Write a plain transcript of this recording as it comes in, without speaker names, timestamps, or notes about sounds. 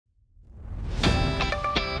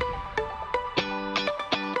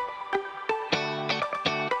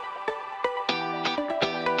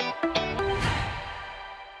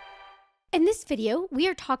this video, we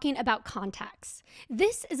are talking about contacts.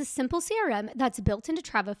 This is a simple CRM that's built into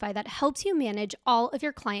Travefy that helps you manage all of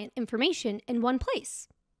your client information in one place.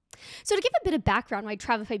 So to give a bit of background why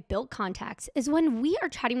Travefy built contacts is when we are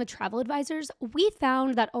chatting with travel advisors, we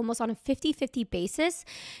found that almost on a 50-50 basis,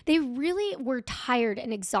 they really were tired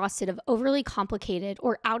and exhausted of overly complicated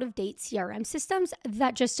or out-of-date CRM systems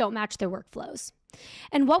that just don't match their workflows.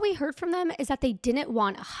 And what we heard from them is that they didn't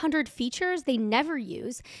want 100 features they never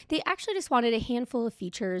use. They actually just wanted a handful of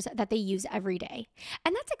features that they use every day.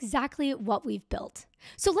 And that's exactly what we've built.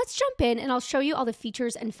 So let's jump in and I'll show you all the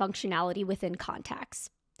features and functionality within contacts.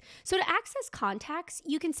 So to access contacts,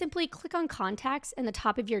 you can simply click on contacts in the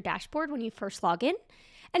top of your dashboard when you first log in.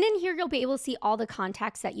 And in here, you'll be able to see all the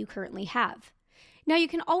contacts that you currently have. Now you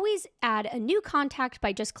can always add a new contact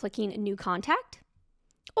by just clicking new contact.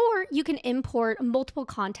 Or you can import multiple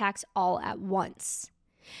contacts all at once.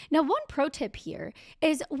 Now, one pro tip here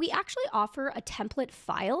is we actually offer a template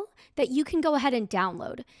file that you can go ahead and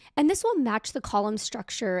download. And this will match the column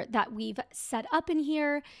structure that we've set up in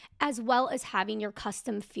here, as well as having your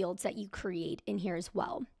custom fields that you create in here as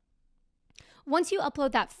well. Once you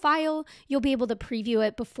upload that file, you'll be able to preview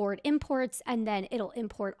it before it imports, and then it'll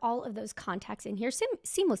import all of those contacts in here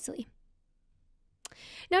seamlessly.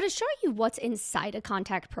 Now to show you what's inside a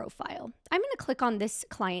contact profile, I'm going to click on this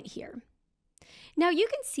client here. Now you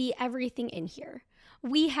can see everything in here.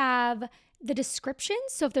 We have the description,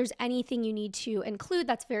 so if there's anything you need to include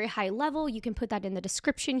that's very high level, you can put that in the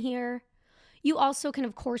description here. You also can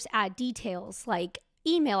of course add details like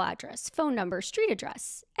email address, phone number, street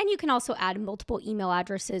address, and you can also add multiple email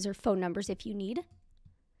addresses or phone numbers if you need.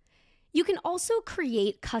 You can also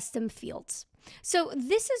create custom fields. So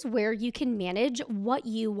this is where you can manage what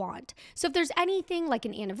you want. So if there's anything like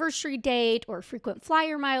an anniversary date or frequent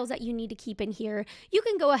flyer miles that you need to keep in here, you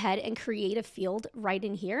can go ahead and create a field right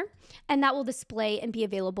in here, and that will display and be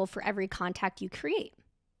available for every contact you create.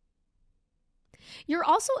 You're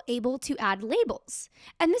also able to add labels,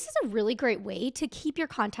 and this is a really great way to keep your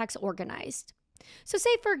contacts organized. So say,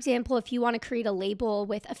 for example, if you want to create a label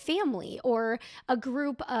with a family or a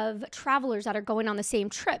group of travelers that are going on the same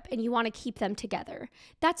trip and you want to keep them together,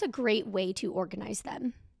 that's a great way to organize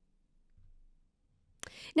them.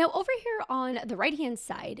 Now, over here on the right-hand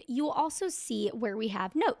side, you will also see where we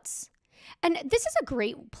have notes. And this is a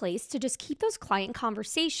great place to just keep those client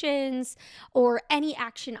conversations or any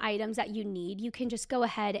action items that you need. You can just go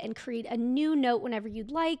ahead and create a new note whenever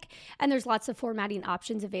you'd like, and there's lots of formatting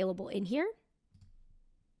options available in here.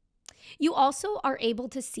 You also are able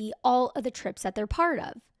to see all of the trips that they're part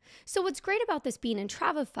of. So what's great about this being in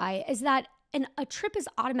Travefy is that a trip is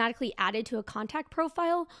automatically added to a contact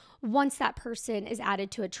profile once that person is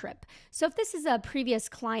added to a trip. So if this is a previous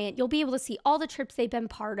client, you'll be able to see all the trips they've been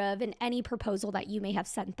part of and any proposal that you may have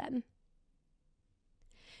sent them.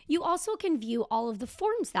 You also can view all of the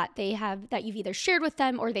forms that you've either shared with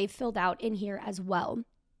them or they've filled out in here as well.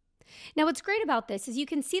 Now, what's great about this is you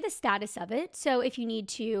can see the status of it. So if you need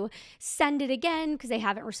to send it again because they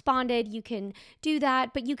haven't responded, you can do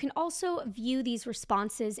that. But you can also view these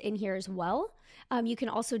responses in here as well. You can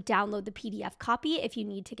also download the PDF copy if you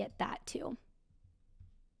need to get that too.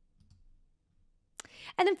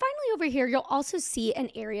 And then finally over here, you'll also see an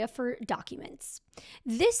area for documents.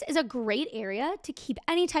 This is a great area to keep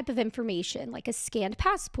any type of information like a scanned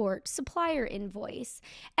passport, supplier invoice,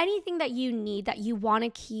 anything that you need that you want to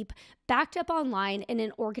keep backed up online in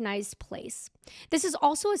an organized place. This is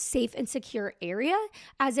also a safe and secure area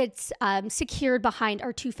as it's secured behind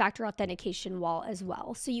our two-factor authentication wall as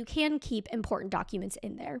well. So you can keep important documents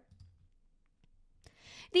in there.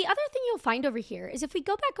 The other thing you'll find over here is if we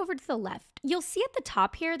go back over to the left, you'll see at the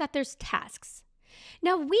top here that there's tasks.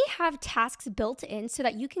 Now we have tasks built in so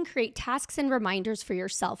that you can create tasks and reminders for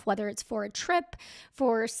yourself, whether it's for a trip,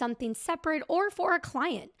 for something separate, or for a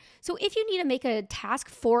client. So if you need to make a task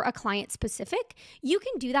for a client specific, you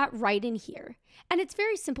can do that right in here. And it's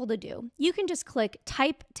very simple to do. You can just click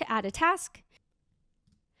type to add a task.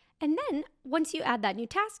 And then once you add that new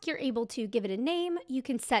task, you're able to give it a name. You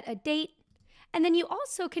can set a date. And then you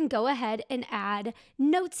also can go ahead and add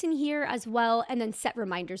notes in here as well, and then set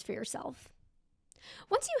reminders for yourself.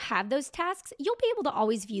 Once you have those tasks, you'll be able to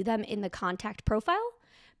always view them in the contact profile.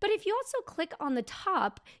 But if you also click on the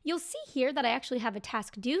top, you'll see here that I actually have a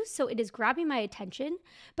task due, so it is grabbing my attention.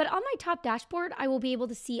 But on my top dashboard, I will be able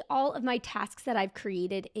to see all of my tasks that I've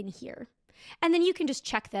created in here. And then you can just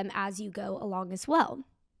check them as you go along as well.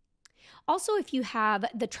 Also, if you have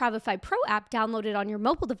the Travefy Pro app downloaded on your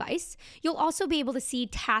mobile device, you'll also be able to see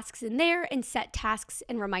tasks in there and set tasks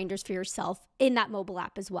and reminders for yourself in that mobile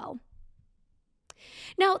app as well.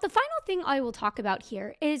 Now, the final thing I will talk about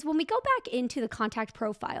here is when we go back into the contact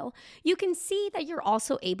profile, you can see that you're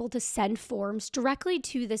also able to send forms directly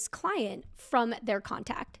to this client from their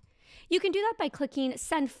contact. You can do that by clicking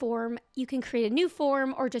send form. You can create a new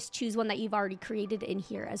form or just choose one that you've already created in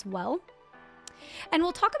here as well. And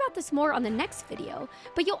we'll talk about this more on the next video,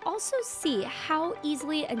 but you'll also see how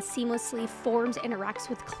easily and seamlessly forms interacts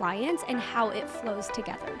with clients and how it flows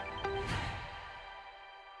together.